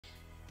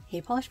Hey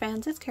polish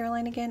fans, it's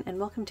Caroline again and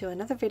welcome to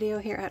another video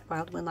here at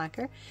Wild Wind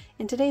Lacquer.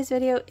 In today's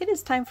video, it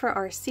is time for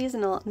our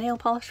seasonal nail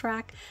polish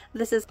rack.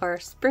 This is our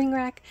spring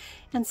rack,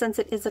 and since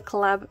it is a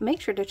collab, make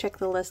sure to check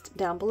the list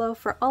down below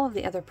for all of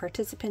the other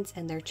participants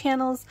and their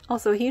channels.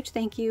 Also a huge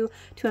thank you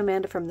to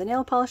Amanda from the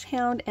Nail Polish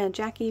Hound and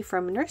Jackie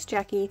from Nurse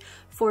Jackie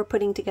for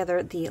putting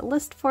together the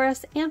list for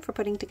us and for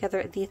putting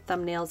together the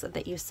thumbnails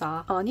that you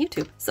saw on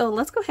YouTube. So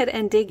let's go ahead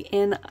and dig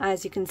in.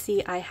 As you can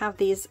see, I have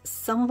these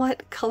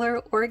somewhat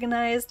color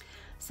organized.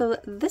 So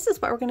this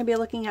is what we're going to be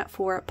looking at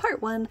for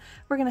part one.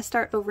 We're going to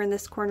start over in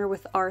this corner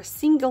with our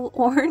single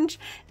orange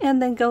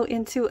and then go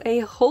into a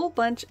whole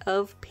bunch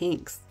of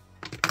pinks.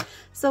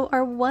 So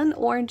our one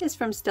orange is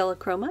from Stella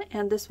Chroma,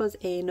 and this was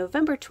a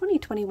November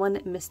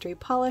 2021 mystery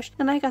polish,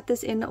 and I got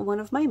this in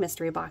one of my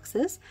mystery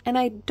boxes. And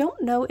I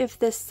don't know if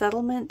this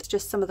settlement is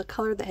just some of the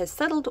color that has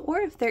settled or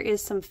if there is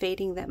some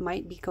fading that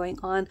might be going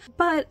on,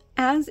 but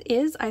as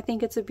is, I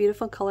think it's a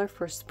beautiful color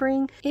for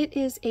spring. It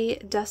is a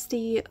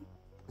dusty,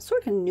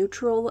 sort of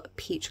neutral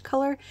peach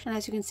color, and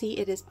as you can see,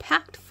 it is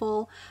packed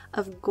full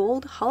of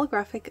gold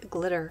holographic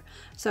glitter.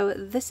 So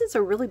this is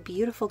a really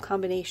beautiful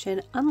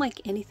combination,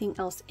 unlike anything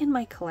else in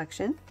my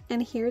collection.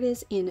 And here it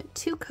is in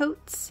two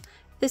coats.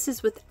 This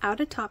is without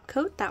a top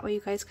coat, that way you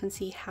guys can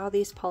see how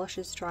these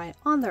polishes dry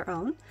on their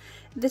own.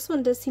 This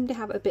one does seem to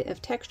have a bit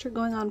of texture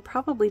going on,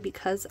 probably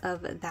because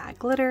of that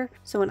glitter.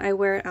 So when I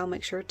wear it, I'll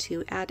make sure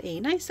to add a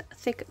nice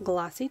thick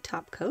glossy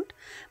top coat.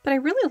 But I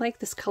really like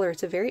this color.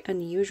 It's a very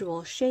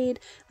unusual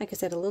shade. Like I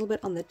said, a little bit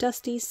on the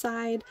dusty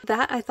side.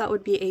 That I thought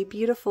would be a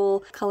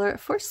beautiful color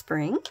for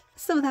spring.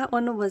 So that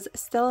one was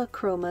Stella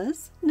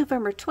Chroma's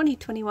November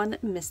 2021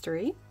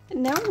 Mystery.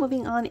 Now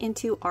moving on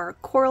into our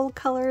coral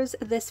colors.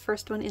 This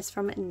first one is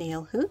from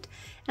Nail Hoot,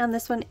 and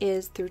this one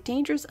is Through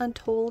Dangers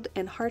Untold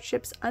and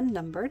Hardships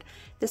Unnumbered.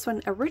 This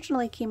one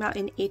originally came out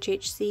in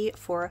HHC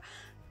for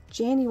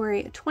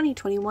January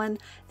 2021.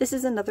 This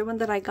is another one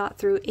that I got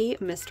through a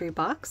mystery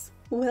box.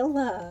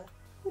 Willa,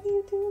 what are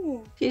you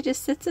doing? She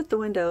just sits at the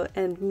window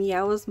and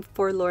meows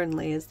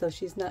forlornly as though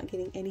she's not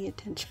getting any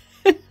attention.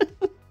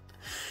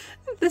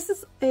 This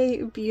is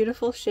a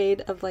beautiful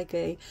shade of like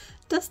a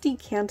dusty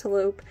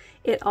cantaloupe.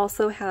 It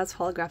also has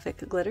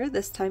holographic glitter,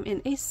 this time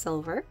in a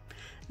silver.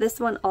 This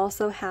one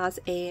also has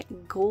a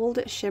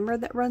gold shimmer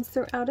that runs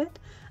throughout it.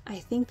 I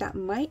think that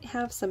might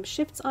have some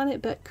shifts on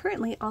it, but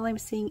currently all I'm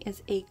seeing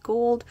is a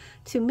gold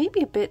to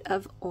maybe a bit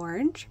of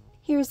orange.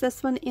 Here's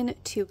this one in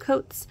two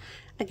coats.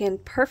 Again,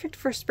 perfect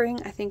for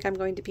spring. I think I'm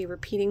going to be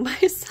repeating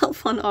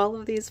myself on all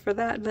of these for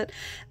that, but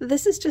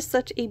this is just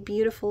such a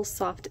beautiful,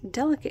 soft,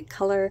 delicate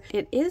color.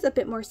 It is a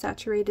bit more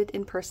saturated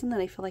in person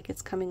than I feel like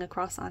it's coming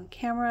across on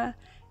camera.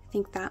 I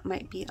think that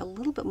might be a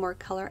little bit more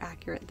color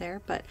accurate there,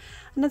 but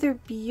another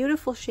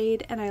beautiful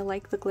shade, and I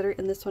like the glitter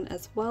in this one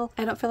as well.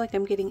 I don't feel like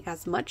I'm getting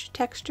as much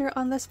texture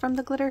on this from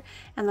the glitter,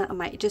 and that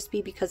might just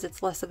be because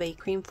it's less of a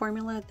cream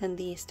formula than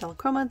the Stella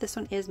Chroma. This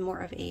one is more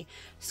of a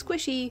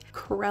squishy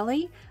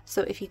corelli,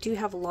 so if you do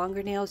have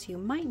longer nails, you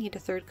might need a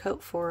third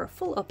coat for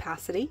full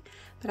opacity,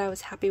 but I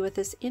was happy with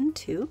this in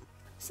two.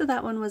 So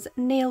that one was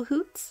Nail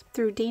Hoots,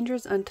 Through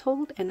Dangers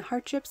Untold and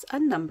Hardships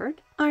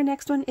Unnumbered. Our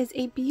next one is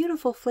a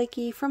beautiful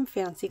flaky from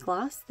Fancy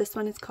Gloss. This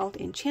one is called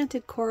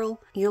Enchanted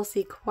Coral. You'll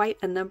see quite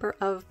a number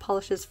of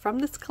polishes from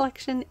this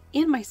collection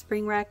in my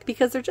spring rack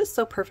because they're just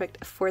so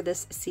perfect for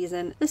this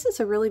season. This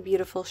is a really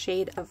beautiful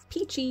shade of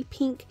peachy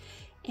pink,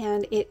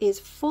 and it is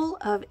full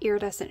of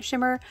iridescent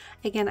shimmer.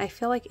 Again, I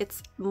feel like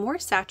it's more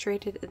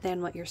saturated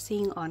than what you're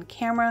seeing on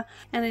camera,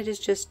 and it is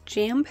just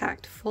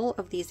jam-packed full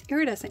of these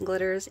iridescent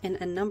glitters in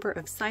a number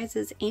of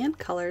sizes and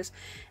colors.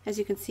 As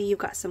you can see, you've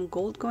got some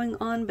gold going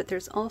on, but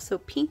there's also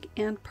pink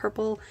and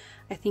purple.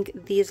 I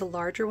think these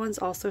larger ones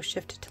also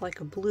shift to like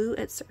a blue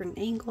at certain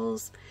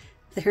angles.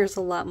 There's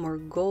a lot more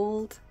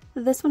gold.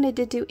 This one I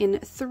did do in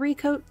three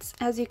coats.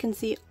 As you can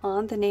see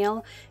on the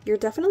nail, you're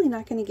definitely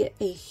not going to get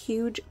a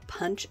huge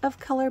punch of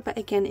color, but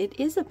again, it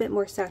is a bit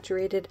more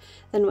saturated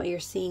than what you're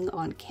seeing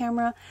on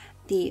camera.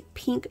 The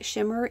pink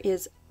shimmer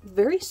is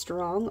very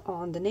strong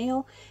on the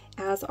nail,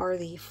 as are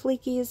the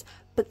flakies,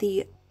 but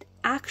the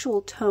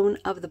actual tone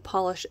of the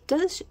polish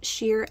does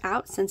sheer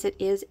out since it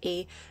is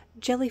a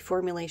jelly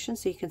formulation,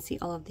 so you can see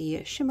all of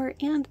the shimmer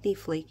and the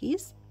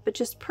flakies, but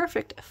just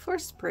perfect for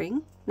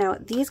spring. Now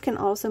these can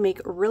also make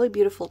really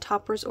beautiful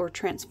toppers or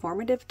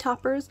transformative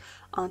toppers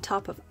on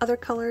top of other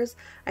colors.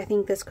 I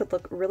think this could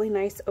look really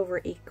nice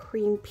over a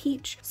cream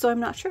peach, so I'm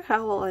not sure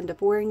how I'll end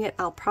up wearing it.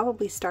 I'll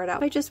probably start out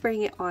by just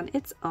wearing it on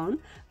its own,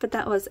 but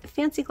that was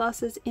Fancy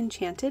Gloss's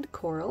Enchanted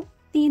Coral.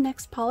 The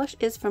next polish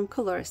is from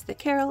Colores de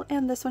Carol,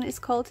 and this one is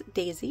called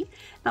Daisy.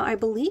 Now I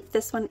believe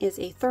this one is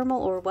a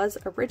thermal, or was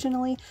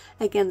originally.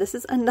 Again, this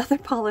is another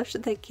polish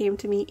that came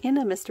to me in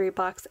a mystery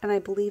box, and I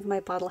believe my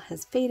bottle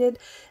has faded.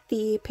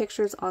 The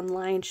pictures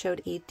online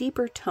showed a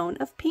deeper tone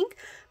of pink,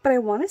 but I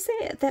want to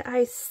say that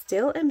I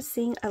still am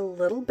seeing a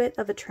little bit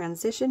of a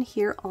transition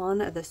here on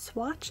the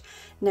swatch.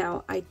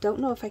 Now I don't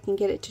know if I can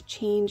get it to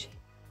change.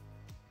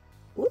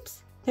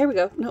 Whoops, there we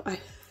go. No,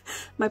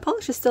 my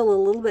polish is still a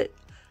little bit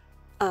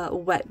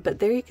wet, but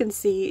there you can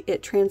see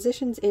it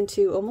transitions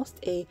into almost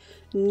a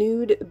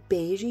nude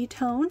beigey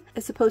tone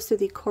as opposed to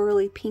the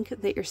corally pink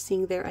that you're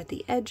seeing there at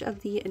the edge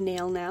of the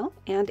nail now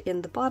and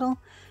in the bottle.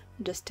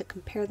 Just to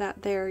compare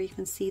that there, you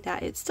can see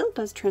that it still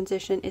does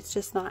transition. It's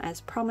just not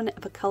as prominent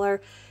of a color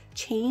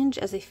change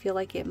as I feel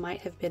like it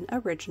might have been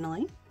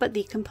originally. But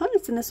the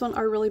components in this one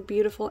are really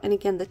beautiful, and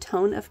again, the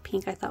tone of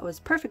pink I thought was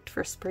perfect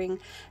for spring.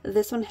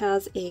 This one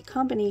has a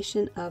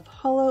combination of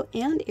hollow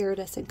and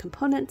iridescent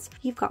components.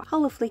 You've got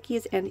hollow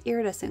flakies and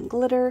iridescent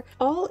glitter,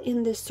 all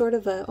in this sort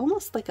of a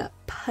almost like a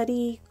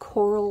putty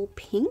coral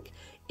pink.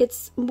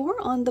 It's more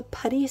on the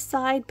putty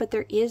side, but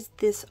there is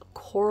this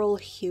coral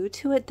hue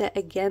to it that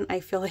again I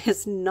feel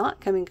is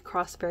not coming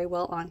across very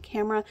well on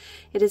camera.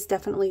 It is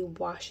definitely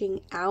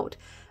washing out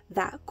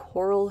that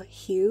coral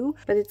hue,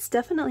 but it's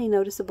definitely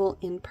noticeable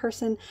in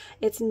person.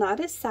 It's not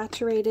as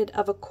saturated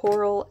of a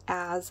coral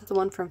as the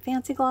one from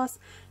Fancy Gloss.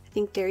 I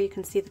think there you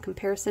can see the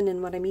comparison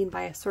and what I mean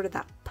by a sort of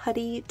that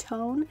putty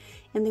tone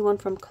in the one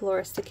from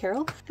Krista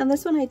Jacqueline. And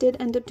this one I did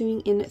end up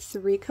doing in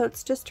 3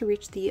 coats just to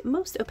reach the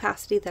most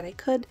opacity that I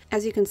could.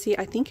 As you can see,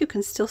 I think you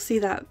can still see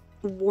that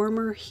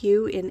warmer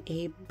hue in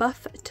a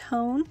buff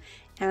tone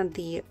and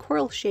the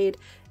coral shade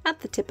at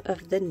the tip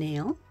of the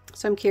nail.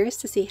 So I'm curious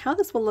to see how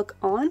this will look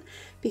on,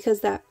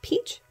 because that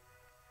peach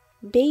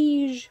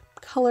beige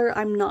color,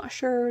 I'm not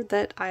sure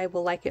that I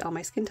will like it on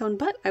my skin tone,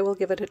 but I will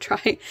give it a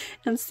try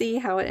and see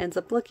how it ends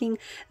up looking.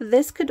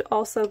 This could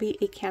also be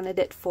a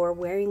candidate for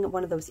wearing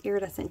one of those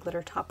iridescent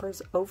glitter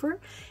toppers over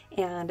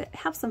and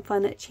have some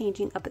fun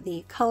changing up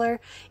the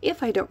color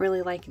if I don't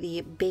really like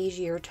the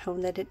beigeier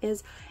tone that it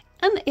is.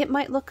 And it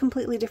might look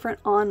completely different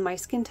on my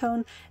skin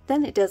tone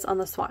than it does on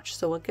the swatch,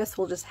 so I guess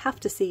we'll just have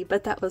to see.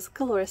 But that was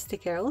Krista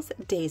Jacqueline's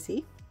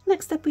Daisy.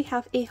 Next up we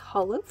have a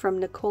hollow from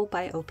Nicole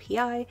by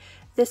OPI.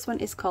 This one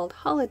is called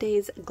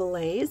Holidays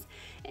Glaze,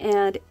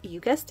 and you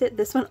guessed it,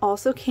 this one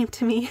also came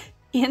to me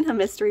in a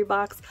mystery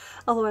box,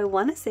 although I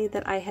want to say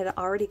that I had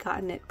already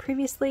gotten it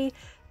previously,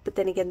 but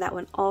then again that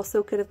one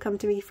also could have come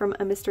to me from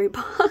a mystery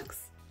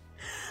box.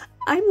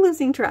 I'm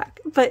losing track,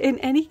 but in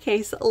any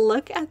case,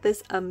 look at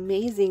this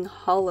amazing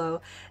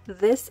hollow.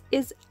 This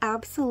is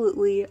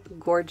absolutely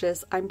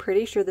gorgeous. I'm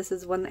pretty sure this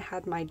is one that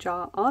had my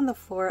jaw on the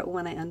floor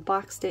when I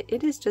unboxed it.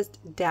 It is just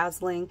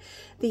dazzling.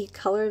 The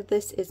color of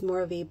this is more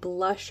of a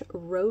blush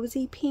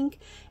rosy pink,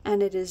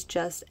 and it is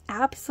just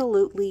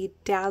absolutely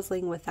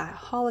dazzling with that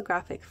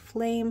holographic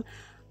flame.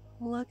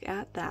 Look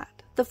at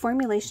that. The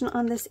formulation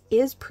on this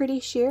is pretty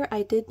sheer.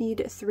 I did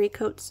need 3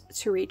 coats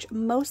to reach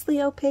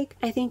mostly opaque.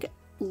 I think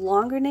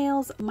longer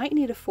nails might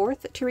need a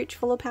 4th to reach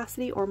full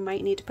opacity, or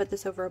might need to put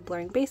this over a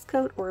blurring base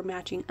coat or a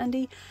matching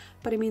undie.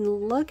 But I mean,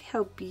 look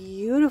how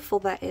beautiful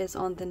that is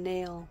on the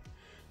nail.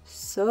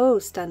 So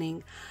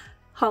stunning.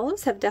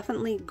 Hollows have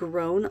definitely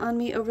grown on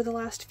me over the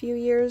last few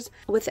years.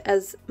 With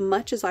as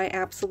much as I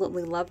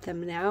absolutely love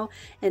them now,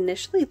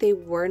 initially they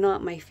were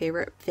not my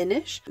favorite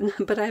finish,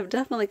 but I've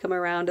definitely come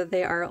around.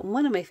 They are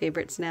one of my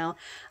favorites now.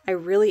 I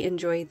really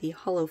enjoy the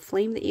hollow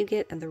flame that you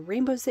get and the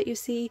rainbows that you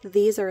see.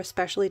 These are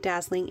especially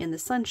dazzling in the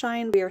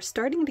sunshine. We are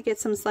starting to get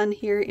some sun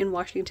here in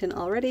Washington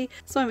already,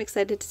 so I'm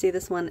excited to see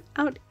this one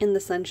out in the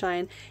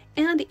sunshine.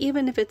 And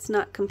even if it's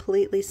not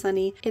completely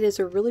sunny, it is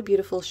a really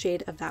beautiful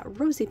shade of that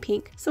rosy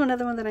pink. So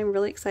another one that I'm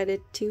really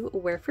excited to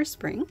wear for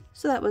spring.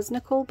 So that was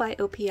Nicole by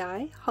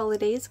OPI,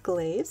 Holidays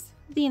Glaze.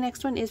 The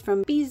next one is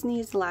from Bee's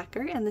Knees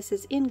Lacquer, and this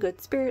is In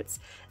Good Spirits.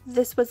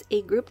 This was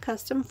a group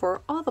custom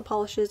for All the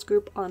Polishes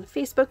group on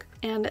Facebook,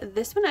 and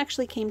this one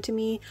actually came to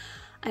me,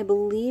 I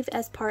believe,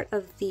 as part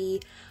of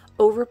the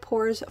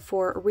overpours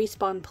for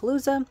Respawn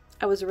Palooza.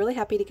 I was really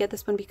happy to get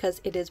this one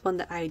because it is one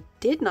that I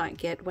did not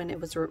get when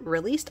it was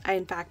released. I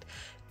in fact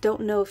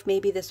don't know if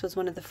maybe this was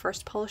one of the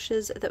first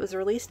polishes that was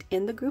released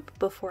in the group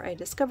before I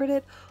discovered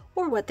it,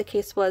 or what the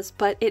case was,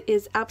 but it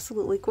is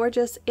absolutely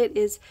gorgeous. It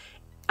is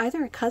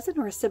either a cousin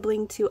or a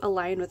sibling to a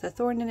lion with a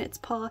thorn in its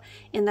paw,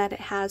 in that it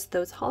has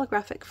those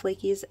holographic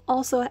flakies.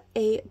 Also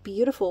a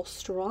beautiful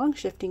strong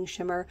shifting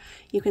shimmer.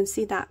 You can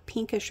see that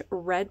pinkish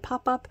red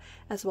pop up,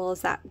 as well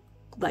as that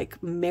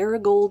like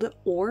marigold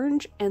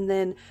orange, and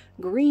then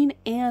green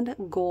and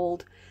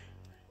gold.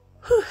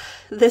 Whew.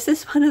 This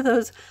is one of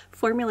those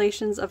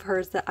formulations of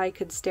hers that I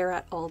could stare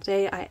at all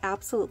day. I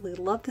absolutely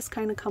love this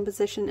kind of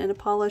composition in a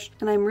polish,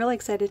 and I'm really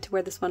excited to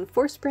wear this one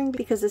for spring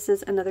because this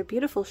is another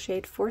beautiful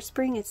shade for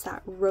spring. It's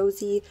that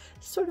rosy,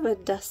 sort of a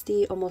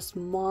dusty, almost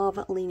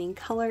mauve leaning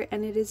color,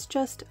 and it is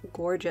just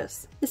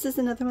gorgeous. This is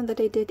another one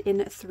that I did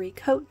in 3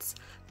 coats,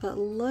 but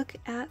look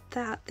at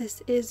that.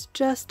 This is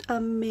just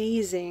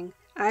amazing.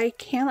 I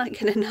cannot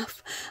get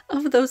enough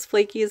of those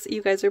flakies.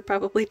 You guys are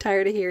probably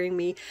tired of hearing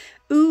me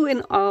ooh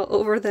and ah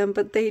over them,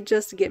 but they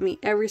just get me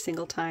every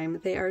single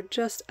time. They are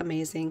just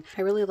amazing.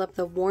 I really love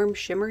the warm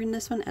shimmer in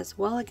this one as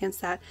well,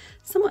 against that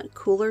somewhat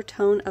cooler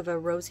tone of a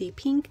rosy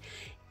pink,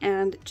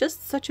 and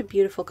just such a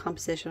beautiful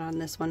composition on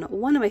this one.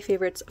 One of my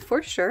favorites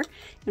for sure.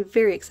 I'm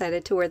very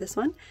excited to wear this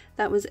one.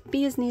 That was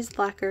Bee's Knees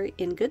Lacquer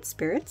in Good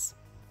Spirits.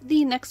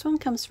 The next one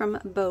comes from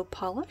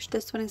Gotaluvpolish.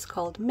 This one is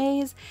called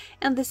Maze,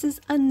 and this is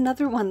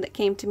another one that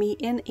came to me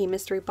in a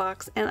mystery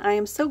box, and I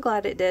am so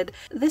glad it did.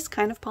 This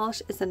kind of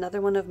polish is another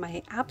one of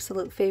my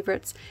absolute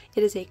favorites.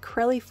 It is a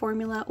Crelly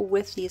formula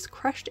with these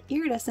crushed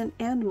iridescent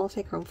and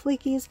multichrome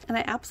flakies, and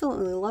I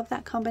absolutely love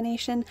that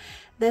combination.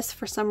 This,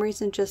 for some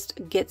reason,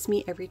 just gets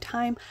me every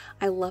time.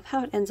 I love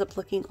how it ends up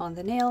looking on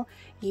the nail.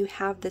 You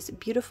have this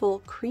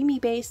beautiful creamy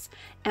base,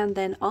 and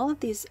then all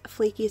of these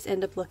flakies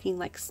end up looking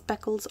like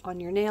speckles on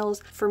your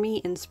nails. For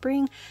me, in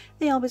spring,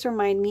 they always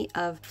remind me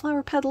of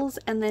flower petals,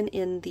 and then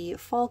in the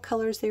fall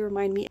colors, they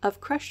remind me of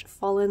crushed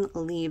fallen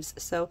leaves.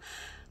 So,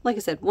 like I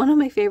said, one of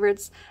my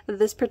favorites.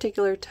 This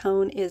particular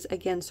tone is,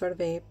 again, sort of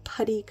a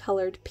putty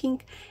colored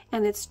pink,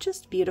 and it's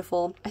just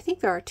beautiful. I think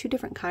there are two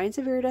different kinds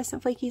of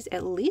iridescent flakies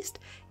at least.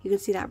 You can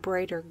see that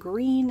brighter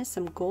green,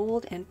 some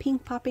gold and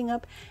pink popping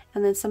up,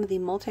 and then some of the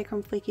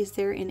multichrome flakies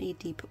there in a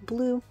deep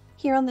blue.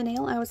 Here on the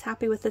nail, I was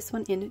happy with this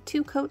one in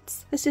 2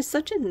 coats. This is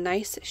such a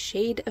nice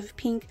shade of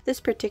pink. This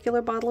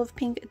particular bottle of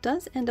pink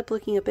does end up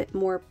looking a bit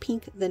more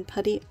pink than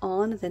putty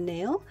on the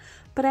nail,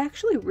 but I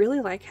actually really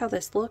like how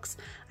this looks.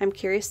 I'm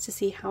curious to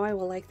see how I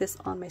will like this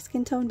on my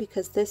skin tone,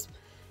 because this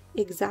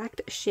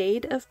exact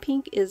shade of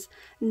pink is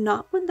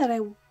not one that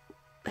I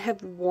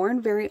have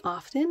worn very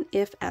often,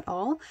 if at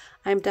all.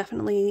 I'm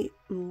definitely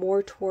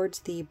more towards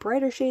the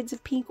brighter shades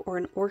of pink or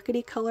an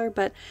orchidy color,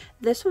 but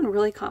this one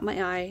really caught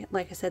my eye.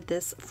 Like I said,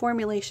 this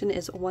formulation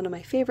is one of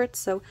my favorites,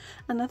 so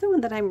another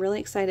one that I'm really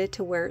excited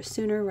to wear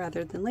sooner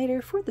rather than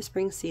later for the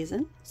spring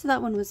season. So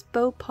that one was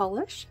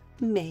Gotaluvpolish,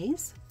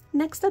 Maze.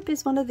 Next up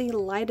is one of the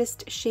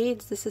lightest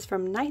shades. This is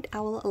from Night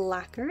Owl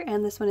Lacquer,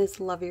 and this one is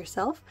Love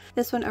Yourself.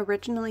 This one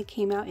originally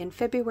came out in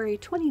February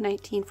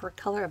 2019 for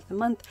Color of the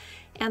Month,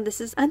 and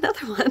this is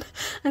another one.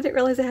 I didn't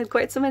realize I had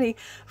quite so many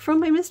from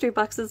my mystery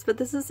boxes, but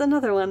this is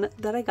another one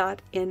that I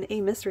got in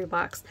a mystery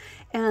box.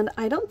 And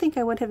I don't think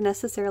I would have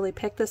necessarily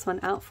picked this one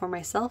out for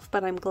myself,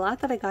 but I'm glad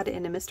that I got it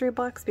in a mystery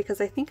box because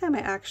I think I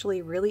might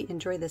actually really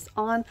enjoy this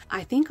on.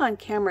 I think on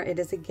camera it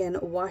is, again,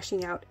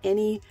 washing out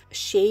any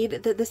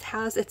shade that this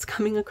has. It's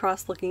coming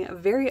across looking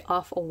very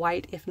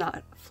off-white, if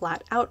not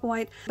flat out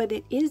white, but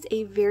it is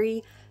a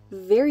very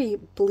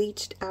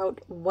bleached out,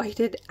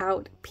 whited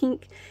out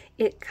pink.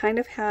 It kind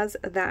of has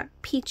that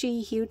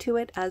peachy hue to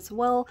it as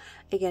well.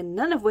 Again,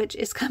 none of which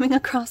is coming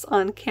across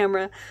on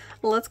camera.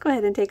 Let's go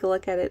ahead and take a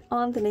look at it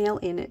on the nail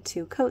in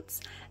 2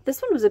 coats.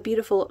 This one was a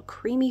beautiful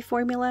creamy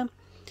formula.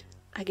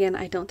 Again,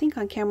 I don't think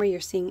on camera you're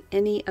seeing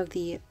any of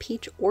the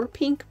peach or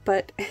pink,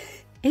 but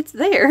it's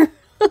there.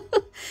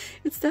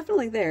 It's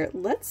definitely there.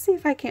 Let's see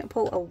if I can't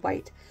pull a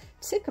white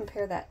to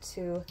compare that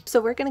to. So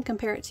we're going to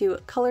compare it to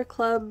Color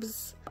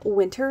Club's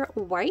Winter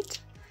White,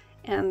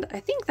 and I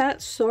think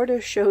that sort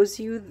of shows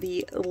you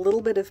the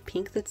little bit of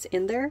pink that's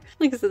in there.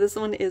 Like I said, this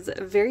one is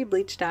very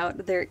bleached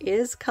out. There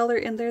is color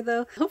in there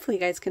though. Hopefully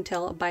you guys can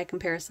tell by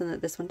comparison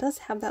that this one does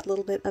have that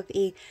little bit of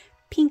a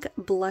pink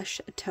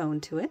blush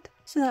tone to it.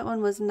 So that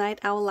one was Night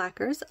Owl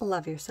Lacquer's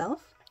Love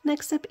Yourself.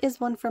 Next up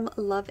is one from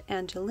Love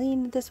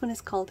Angeline. This one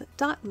is called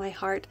Dot My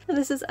Heart.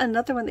 This is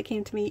another one that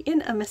came to me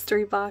in a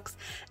mystery box.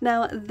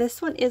 Now,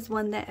 this one is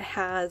one that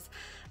has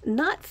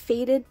not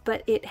faded,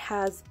 but it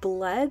has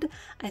bled.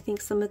 I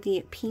think some of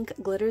the pink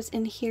glitters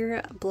in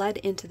here bled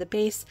into the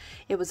base.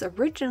 It was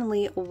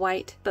originally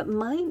white, but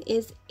mine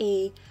is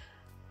a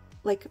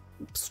like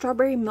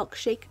strawberry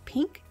milkshake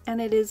pink,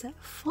 and it is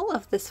full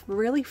of this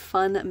really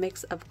fun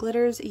mix of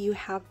glitters. You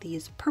have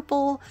these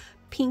purple,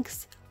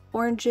 pinks,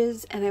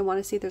 oranges, and I want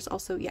to see there's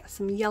also, yeah,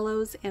 some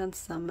yellows and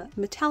some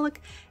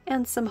metallic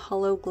and some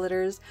hollow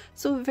glitters.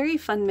 So a very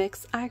fun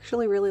mix. I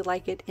actually really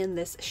like it in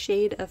this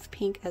shade of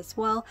pink as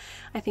well.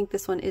 I think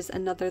this one is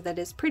another that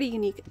is pretty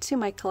unique to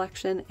my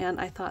collection, and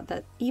I thought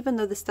that even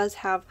though this does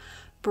have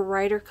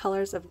brighter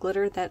colors of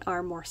glitter that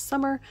are more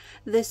summer,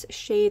 this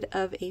shade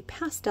of a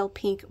pastel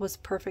pink was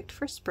perfect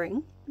for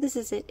spring. This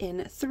is it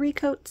in 3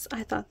 coats.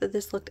 I thought that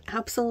this looked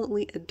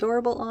absolutely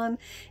adorable on.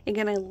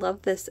 Again, I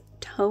love this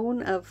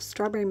tone of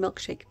strawberry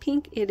milkshake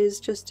pink. It is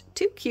just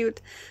too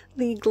cute.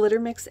 The glitter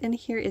mix in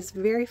here is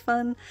very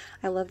fun.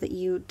 I love that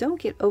you don't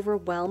get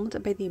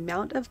overwhelmed by the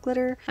amount of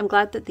glitter. I'm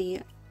glad that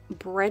the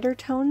brighter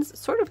tones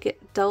sort of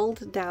get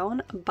dulled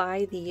down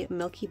by the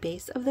milky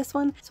base of this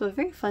one. So a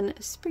very fun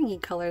springy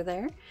color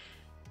there,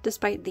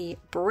 despite the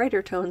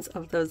brighter tones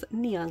of those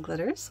neon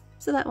glitters.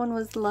 So that one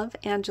was Love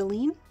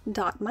Angeline,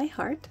 Dot My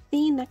Heart.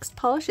 The next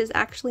polish is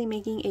actually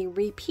making a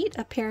repeat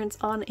appearance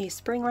on a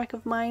spring rack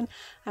of mine.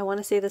 I want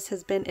to say this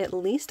has been at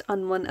least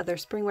on one other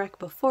spring rack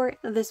before.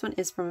 This one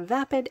is from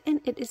Vapid, and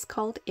it is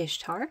called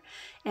Ishtar.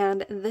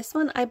 And this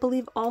one I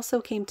believe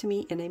also came to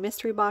me in a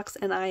mystery box,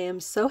 and I am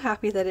so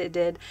happy that it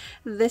did.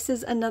 This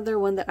is another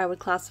one that I would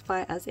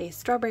classify as a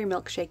strawberry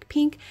milkshake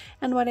pink,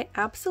 and what I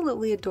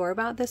absolutely adore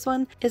about this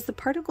one is the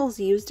particles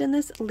used in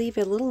this leave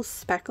a little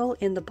speckle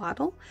in the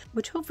bottle,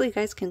 which hopefully you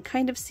guys can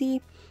kind of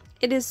see.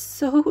 It is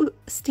so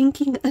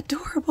stinking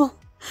adorable.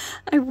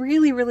 I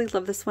really, really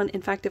love this one.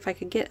 In fact, if I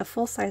could get a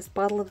full-size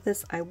bottle of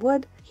this, I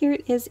would. Here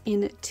it is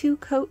in 2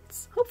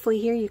 coats. Hopefully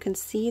here you can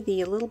see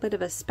the little bit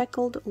of a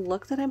speckled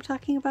look that I'm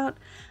talking about.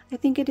 I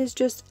think it is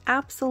just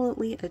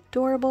absolutely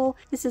adorable.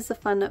 This is a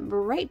fun,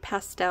 bright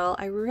pastel.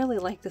 I really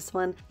like this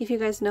one. If you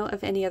guys know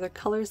of any other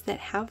colors that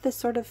have this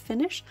sort of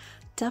finish,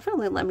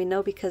 definitely let me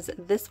know, because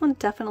this one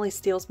definitely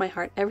steals my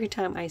heart every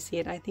time I see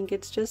it. I think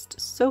it's just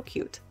so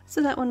cute.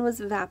 So that one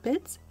was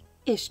Vapid's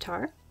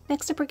Ishtar.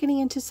 Next up, we're getting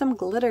into some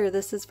glitter.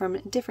 This is from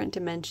Different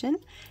Dimension,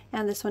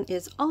 and this one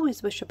is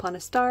Always Wish Upon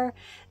a Star.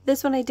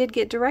 This one I did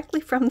get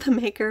directly from the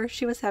maker.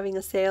 She was having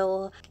a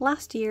sale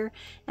last year,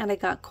 and I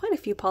got quite a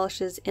few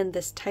polishes in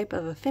this type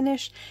of a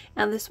finish,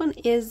 and this one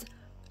is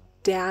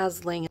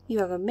dazzling. You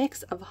have a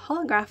mix of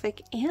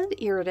holographic and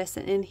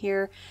iridescent in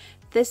here.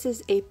 This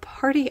is a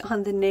party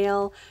on the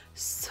nail.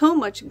 So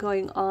much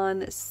going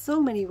on, so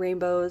many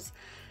rainbows.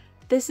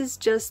 This is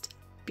just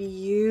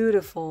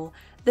beautiful.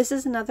 This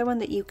is another one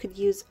that you could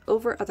use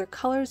over other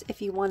colors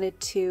if you wanted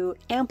to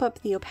amp up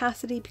the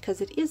opacity, because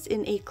it is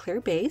in a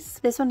clear base.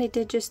 This one I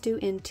did just do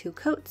in 2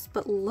 coats,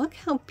 but look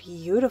how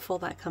beautiful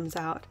that comes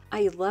out.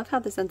 I love how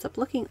this ends up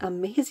looking.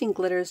 Amazing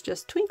glitters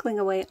just twinkling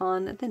away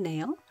on the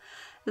nail.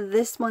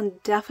 This one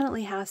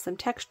definitely has some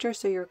texture,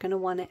 so you're going to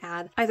want to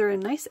add either a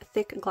nice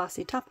thick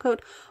glossy top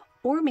coat,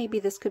 or maybe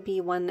this could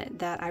be one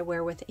that I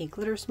wear with a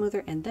glitter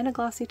smoother and then a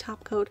glossy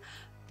top coat,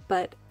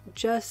 but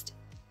just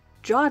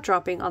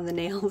jaw-dropping on the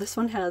nail. This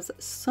one has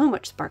so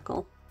much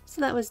sparkle.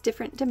 So that was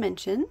Different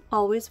Dimension,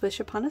 Always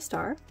Wish Upon a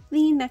Star.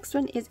 The next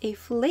one is a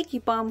flaky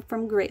bomb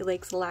from Great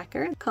Lakes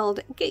Lacquer called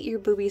Get Your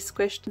Boobies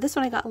Squished. This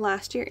one I got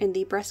last year in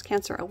the Breast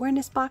Cancer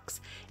Awareness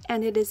box,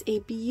 and it is a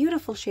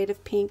beautiful shade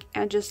of pink,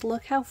 and just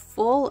look how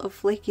full of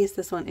flakies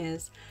this one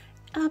is.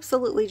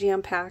 Absolutely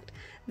jam-packed.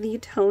 The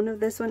tone of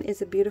this one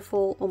is a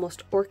beautiful,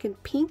 almost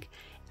orchid pink,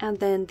 and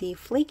then the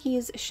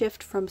flakies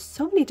shift from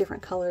so many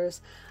different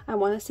colors. I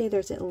want to say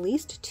there's at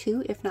least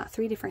 2, if not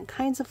 3 different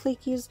kinds of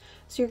flakies.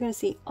 So you're going to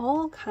see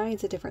all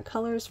kinds of different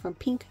colors, from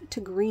pink to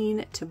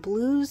green to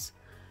blues.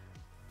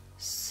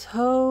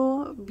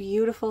 So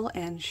beautiful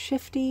and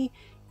shifty.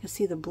 You'll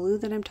see the blue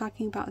that I'm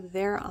talking about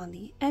there on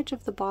the edge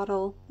of the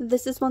bottle.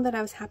 This is one that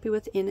I was happy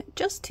with in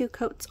just 2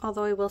 coats,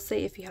 although I will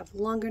say if you have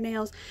longer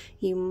nails,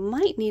 you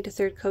might need a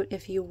 3rd coat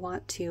if you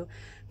want to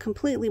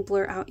completely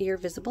blur out your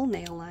visible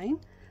nail line.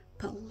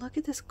 But look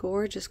at this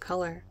gorgeous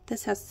color.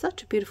 This has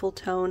such a beautiful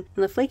tone,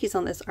 and the flakies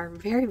on this are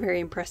very, very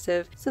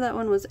impressive. So that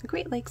one was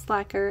Great Lakes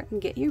Lacquer,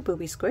 Get Your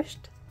Booby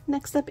Squished.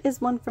 Next up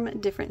is one from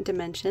Different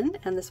Dimension,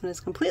 and this one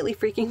is completely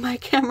freaking my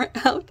camera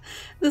out.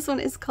 This one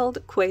is called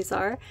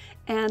Quasar,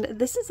 and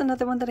this is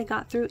another one that I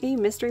got through a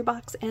mystery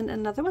box, and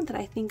another one that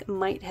I think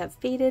might have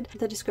faded.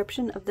 The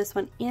description of this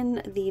one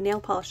in the nail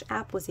polish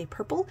app was a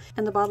purple,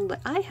 and the bottle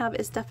that I have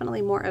is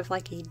definitely more of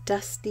like a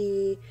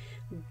dusty,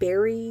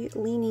 berry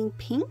leaning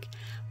pink.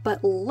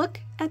 But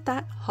look at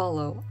that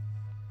hollow.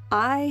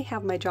 I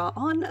have my jaw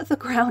on the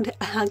ground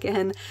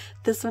again.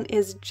 This one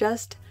is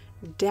just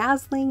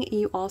dazzling.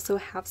 You also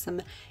have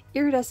some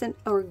iridescent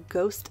or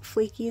ghost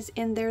flakies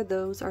in there.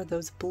 Those are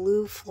those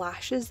blue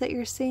flashes that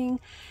you're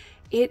seeing.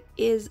 It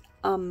is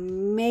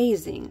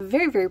amazing.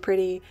 Very, very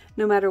pretty.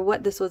 No matter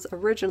what this was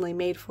originally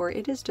made for,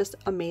 it is just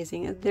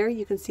amazing. There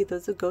you can see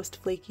those ghost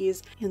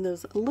flakies and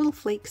those little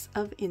flakes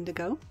of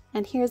indigo.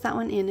 And here's that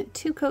one in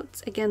 2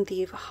 coats. Again,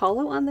 the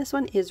hollow on this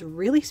one is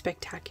really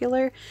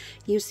spectacular.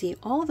 You see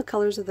all the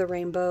colors of the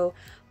rainbow,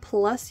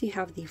 plus you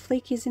have the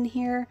flakies in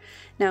here.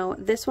 Now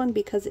this one,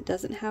 because it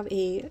doesn't have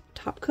a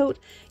top coat,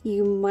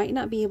 you might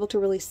not be able to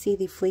really see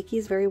the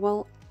flakies very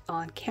well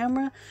on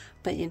camera,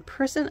 but in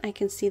person I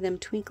can see them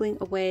twinkling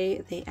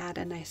away. They add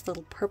a nice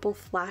little purple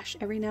flash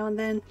every now and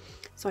then.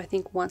 So I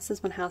think once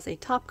this one has a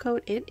top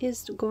coat, it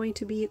is going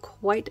to be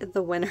quite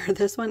the winner.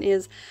 This one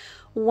is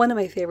one of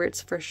my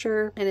favorites for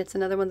sure, and it's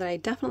another one that I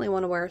definitely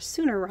want to wear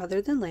sooner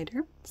rather than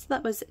later. So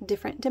that was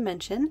Different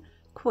Dimension,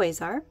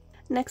 Quasar.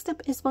 Next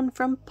up is one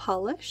from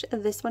Polish.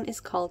 This one is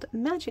called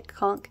Magic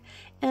Conch,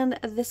 and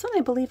this one I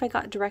believe I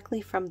got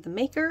directly from the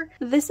maker.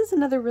 This is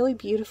another really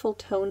beautiful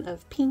tone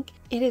of pink.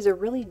 It is a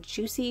really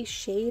juicy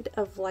shade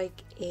of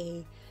like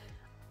a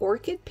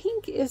orchid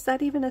pink. Is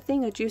that even a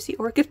thing? A juicy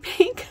orchid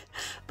pink?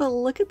 But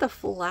look at the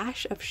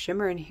flash of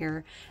shimmer in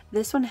here.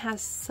 This one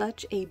has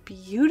such a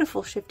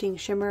beautiful shifting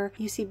shimmer.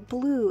 You see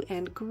blue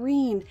and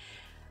green,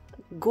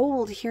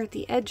 gold here at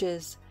the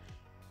edges.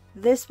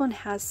 This one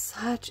has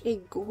such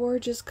a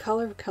gorgeous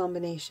color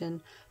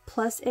combination,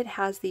 plus it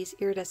has these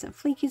iridescent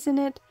flakies in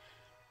it.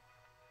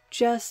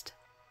 Just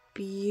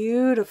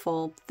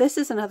beautiful. This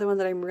is another one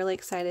that I'm really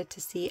excited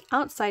to see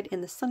outside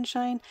in the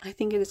sunshine. I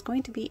think it is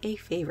going to be a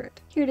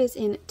favorite. Here it is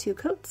in 2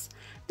 coats.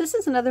 This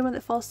is another one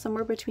that falls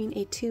somewhere between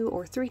a 2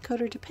 or 3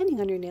 coater depending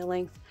on your nail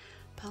length.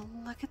 But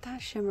look at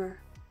that shimmer.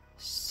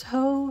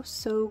 So,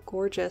 so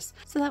gorgeous.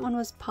 So that one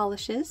was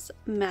Polish's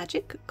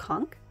Magic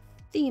Conch.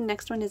 The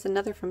next one is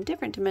another from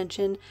Different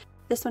Dimension.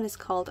 This one is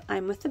called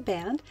I'm With the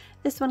Band.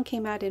 This one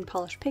came out in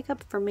Polish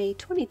Pickup for May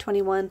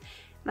 2021.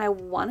 And I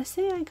want to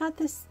say I got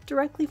this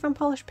directly from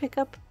Polish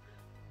Pickup,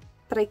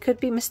 but I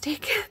could be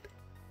mistaken.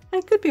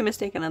 I could be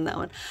mistaken on that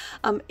one.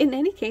 In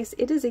any case,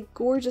 it is a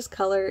gorgeous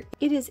color.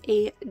 It is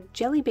a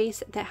jelly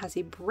base that has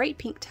a bright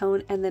pink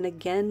tone, and then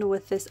again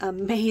with this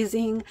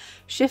amazing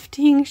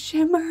shifting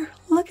shimmer.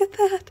 Look at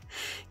that.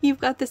 You've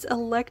got this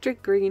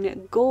electric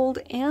green, gold,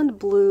 and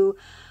blue.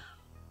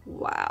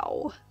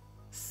 Wow.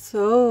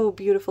 So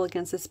beautiful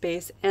against this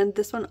base. And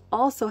this one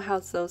also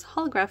has those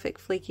holographic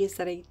flakies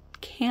that I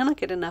cannot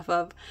get enough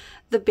of.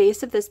 The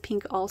base of this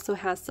pink also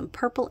has some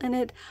purple in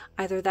it.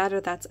 Either that or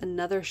that's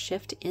another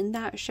shift in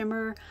that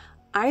shimmer.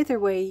 Either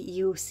way,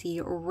 you see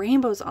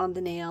rainbows on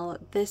the nail.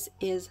 This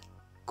is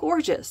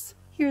gorgeous.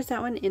 Here's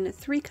that one in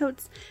 3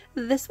 coats.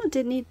 This one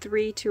did need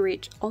 3 to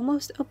reach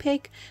almost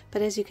opaque,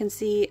 but as you can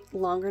see,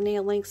 longer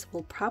nail lengths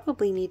will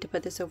probably need to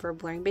put this over a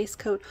blurring base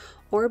coat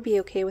or be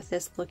okay with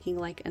this looking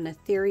like an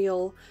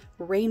ethereal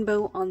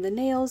rainbow on the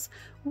nails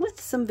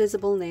with some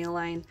visible nail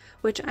line,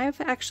 which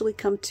I've actually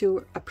come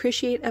to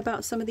appreciate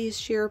about some of these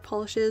sheer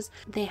polishes.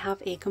 They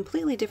have a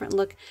completely different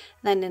look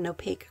than an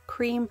opaque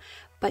cream,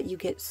 but you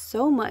get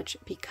so much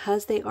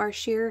because they are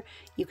sheer.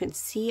 You can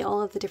see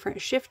all of the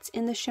different shifts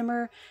in the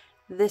shimmer.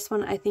 This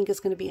one I think is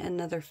going to be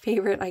another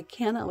favorite. I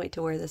cannot wait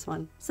to wear this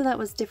one. So that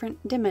was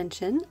Different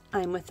Dimension.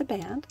 I'm with the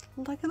band.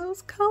 Look at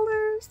those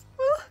colors.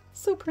 Oh,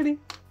 so pretty.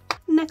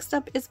 Next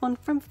up is one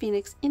from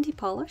Phoenix Indie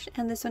Polish,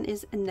 and this one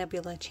is a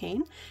Nebula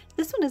Chain.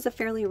 This one is a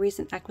fairly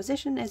recent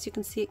acquisition. As you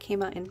can see, it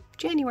came out in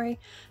January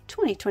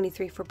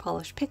 2023 for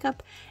Polish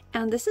pickup,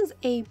 and this is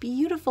a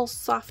beautiful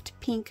soft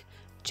pink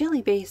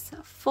jelly base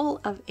full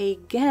of,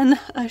 again,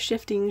 a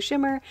shifting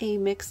shimmer, a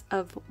mix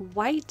of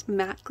white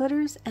matte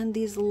glitters and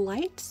these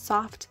light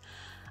soft,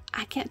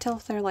 I can't tell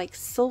if they're like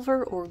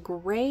silver or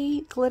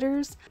gray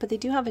glitters, but they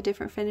do have a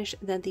different finish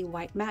than the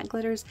white matte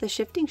glitters. The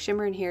shifting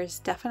shimmer in here is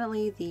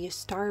definitely the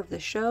star of the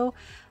show.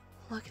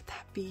 Look at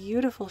that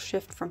beautiful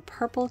shift from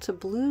purple to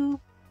blue.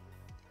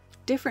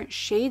 Different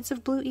shades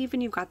of blue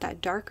even. You've got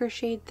that darker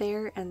shade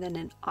there and then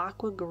an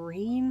aqua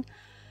green.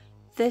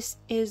 This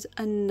is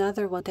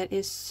another one that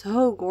is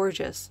so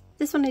gorgeous.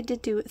 This one I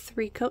did do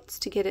 3 coats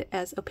to get it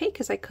as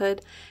opaque as I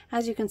could.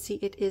 As you can see,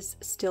 it is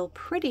still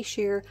pretty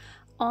sheer.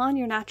 On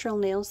your natural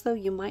nails though,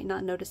 you might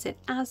not notice it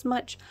as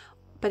much,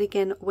 but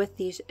again, with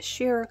these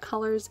sheer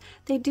colors,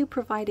 they do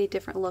provide a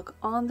different look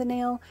on the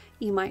nail.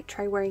 You might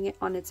try wearing it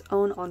on its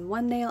own on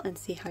one nail and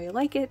see how you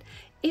like it.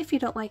 If you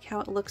don't like how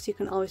it looks, you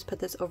can always put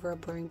this over a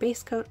blurring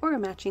base coat or a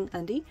matching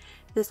undie.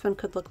 This one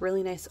could look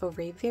really nice over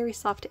a very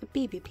soft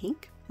baby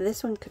pink.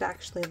 This one could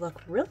actually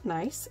look real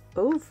nice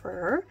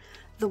over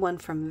the one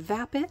from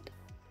Vapid,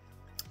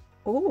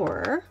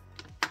 or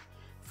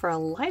for a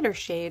lighter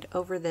shade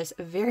over this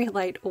very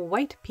light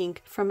white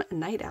pink from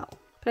Night Owl.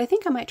 But I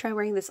think I might try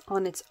wearing this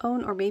on its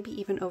own or maybe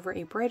even over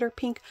a brighter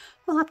pink.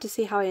 We'll have to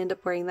see how I end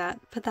up wearing that.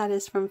 But that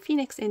is from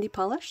Phoenix Indie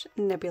Polish,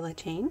 Nebula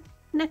Chain.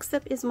 Next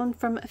up is one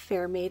from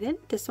Fair Maiden.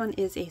 This one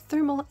is a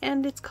thermal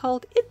and it's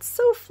called It's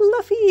So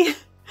Fluffy.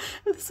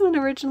 This one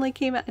originally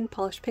came out in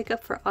Polish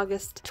Pickup for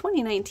August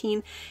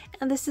 2019,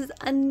 and this is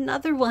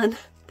another one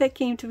that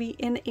came to me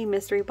in a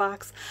mystery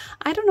box.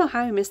 I don't know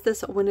how I missed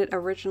this when it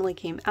originally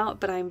came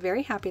out, but I'm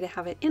very happy to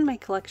have it in my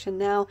collection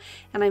now,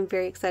 and I'm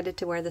very excited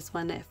to wear this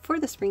one for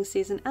the spring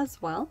season as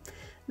well.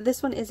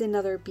 This one is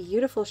another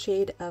beautiful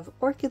shade of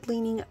orchid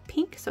leaning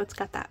pink, so it's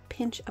got that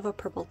pinch of a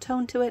purple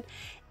tone to it,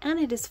 and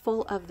it is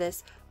full of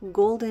this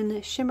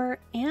golden shimmer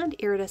and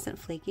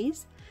iridescent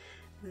flakies.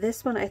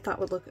 This one I thought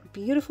would look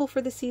beautiful for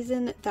the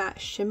season.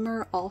 That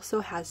shimmer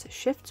also has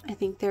shifts. I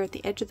think there at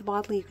the edge of the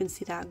bottle you can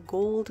see that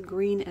gold,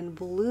 green, and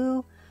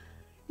blue.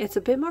 It's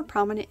a bit more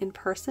prominent in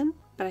person,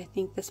 but I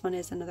think this one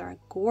is another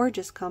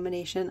gorgeous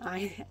combination.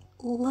 I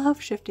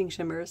love shifting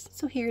shimmers.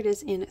 So here it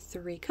is in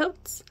 3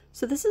 coats.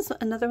 So this is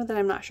another one that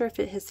I'm not sure if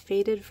it has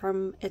faded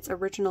from its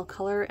original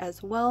color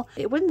as well.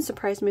 It wouldn't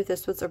surprise me if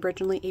this was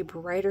originally a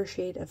brighter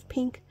shade of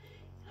pink.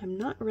 I'm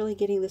not really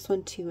getting this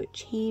one to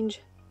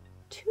change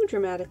too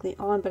dramatically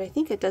on, but I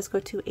think it does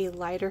go to a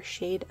lighter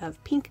shade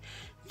of pink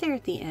there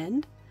at the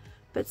end.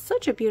 But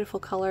such a beautiful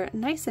color,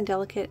 nice and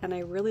delicate, and I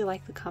really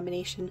like the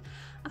combination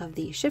of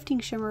the shifting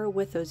shimmer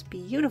with those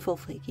beautiful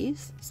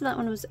flakies. So that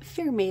one was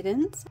Fair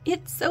Maiden's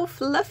It's So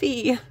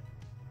Fluffy.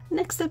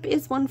 Next up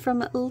is one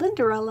from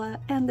Linderella,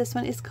 and this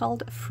one is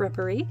called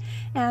Frippery,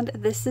 and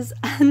this is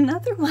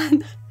another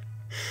one.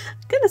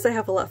 Goodness, I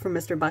have a lot from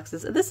mystery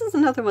boxes. This is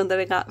another one that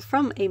I got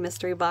from a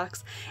mystery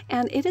box,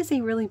 and it is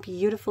a really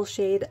beautiful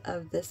shade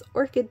of this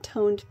orchid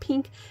toned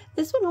pink.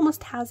 This one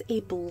almost has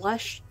a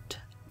blushed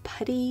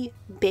putty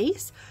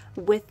base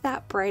with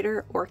that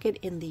brighter orchid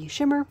in the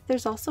shimmer.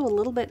 There's also a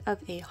little bit of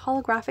a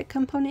holographic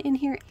component in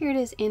here. Here it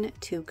is in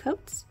 2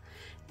 coats.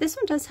 This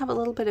one does have a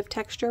little bit of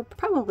texture,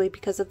 probably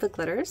because of the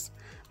glitters,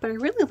 but I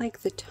really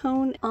like the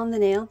tone on the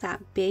nail.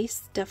 That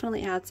base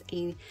definitely adds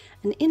an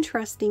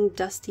interesting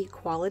dusty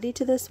quality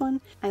to this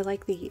one. I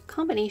like the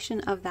combination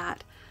of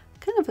that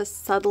kind of a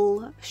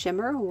subtle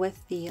shimmer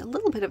with the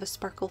little bit of a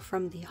sparkle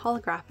from the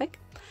holographic.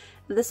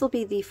 This will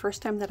be the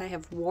first time that I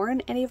have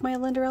worn any of my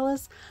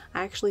Linderellas.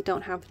 I actually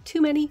don't have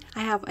too many.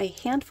 I have a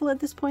handful at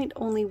this point,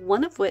 only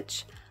one of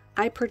which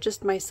I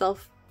purchased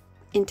myself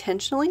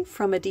intentionally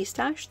from a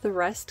destash. The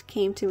rest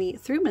came to me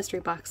through mystery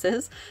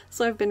boxes,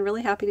 so I've been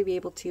really happy to be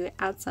able to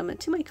add some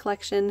to my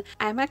collection.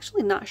 I'm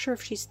actually not sure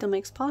if she still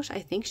makes polish. I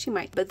think she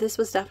might, but this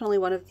was definitely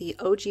one of the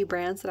OG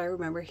brands that I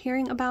remember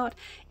hearing about,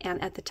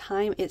 and at the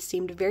time it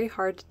seemed very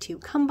hard to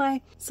come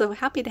by, so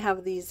happy to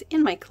have these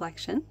in my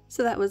collection.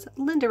 So that was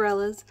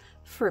Lindarella's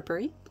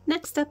Frippery.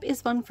 Next up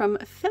is one from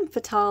Femme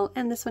Fatale,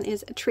 and this one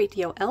is Treat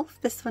Yo Elf.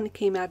 This one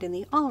came out in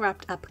the All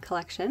Wrapped Up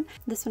collection.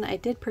 This one I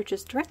did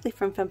purchase directly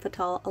from Femme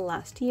Fatale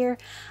last year.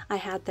 I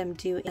had them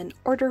do an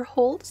order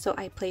hold, so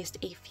I placed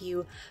a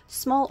few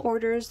small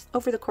orders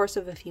over the course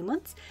of a few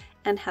months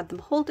and had them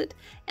hold it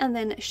and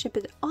then ship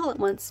it all at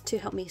once to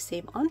help me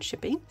save on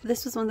shipping.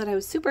 This was one that I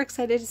was super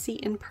excited to see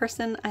in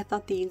person. I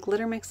thought the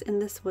glitter mix in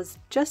this was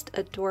just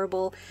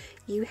adorable.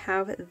 You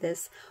have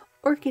this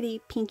orchidy,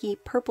 pinky,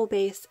 purple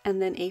base,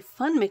 and then a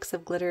fun mix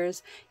of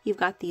glitters. You've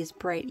got these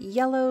bright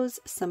yellows,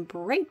 some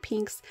bright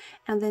pinks,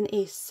 and then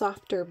a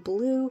softer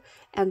blue,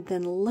 and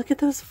then look at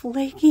those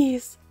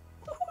flakies!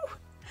 Ooh,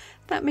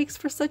 that makes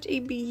for such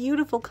a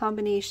beautiful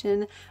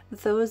combination.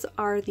 Those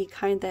are the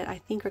kind that I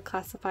think are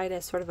classified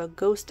as sort of a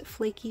ghost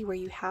flaky, where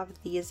you have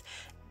these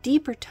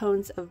deeper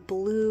tones of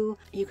blue.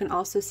 You can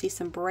also see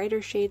some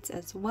brighter shades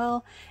as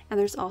well, and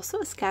there's also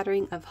a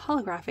scattering of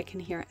holographic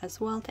in here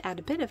as well to add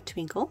a bit of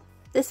twinkle.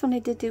 This one I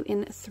did do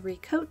in 3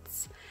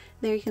 coats.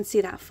 There you can see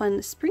that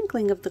fun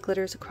sprinkling of the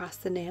glitters across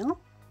the nail.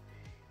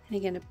 And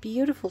again, a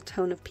beautiful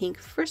tone of pink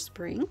for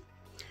spring.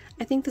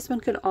 I think this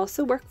one could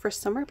also work for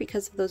summer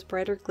because of those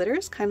brighter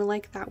glitters, kind of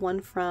like that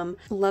one from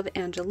Love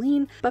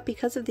Angeline, but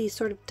because of the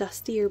sort of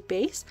dustier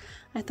base,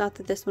 I thought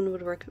that this one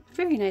would work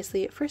very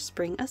nicely for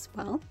spring as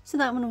well. So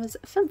that one was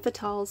Femme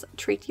Fatale's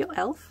Treat Yo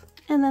Elf.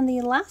 And then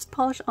the last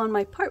polish on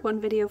my part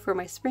 1 video for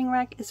my spring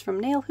rack is from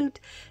Nail Hoot.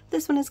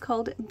 This one is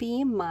called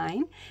Be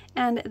Mine,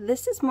 and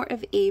this is more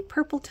of a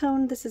purple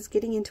tone. This is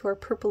getting into our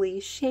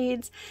purpley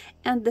shades,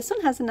 and this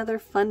one has another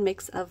fun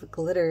mix of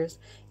glitters.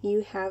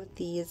 You have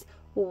these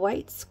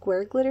white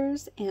square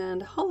glitters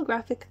and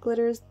holographic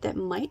glitters that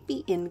might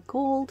be in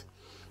gold.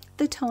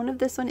 The tone of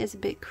this one is a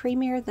bit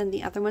creamier than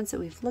the other ones that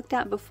we've looked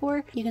at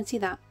before. You can see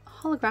that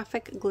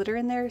holographic glitter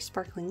in there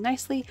sparkling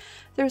nicely.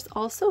 There's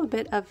also a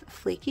bit of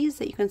flakies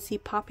that you can see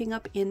popping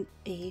up in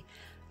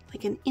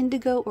like an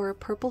indigo or a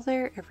purple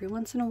there every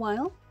once in a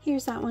while.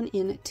 Here's that one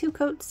in 2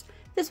 coats.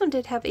 This one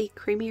did have a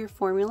creamier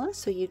formula,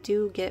 so you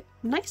do get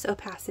nice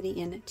opacity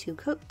in 2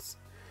 coats.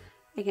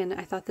 Again,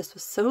 I thought this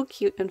was so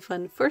cute and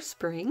fun for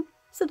spring.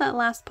 So that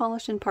last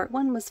polish in part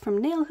 1 was from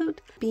Nail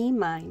Hoot, Be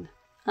Mine.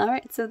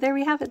 Alright, so there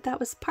we have it. That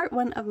was part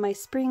 1 of my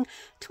spring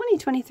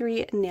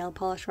 2023 nail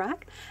polish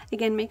rack.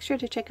 Again, make sure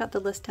to check out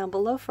the list down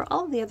below for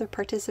all of the other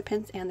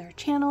participants and their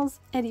channels.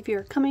 And if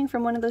you're coming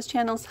from one of those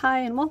channels, hi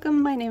and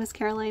welcome. My name is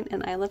Caroline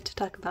and I love to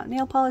talk about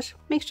nail polish.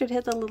 Make sure to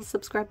hit the little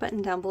subscribe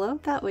button down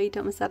below. That way you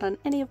don't miss out on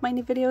any of my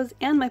new videos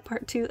and my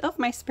part 2 of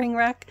my spring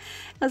rack.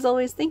 As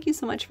always, thank you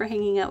so much for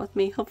hanging out with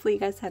me. Hopefully you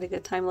guys had a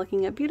good time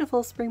looking at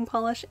beautiful spring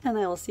polish, and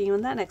I will see you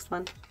in that next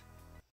one.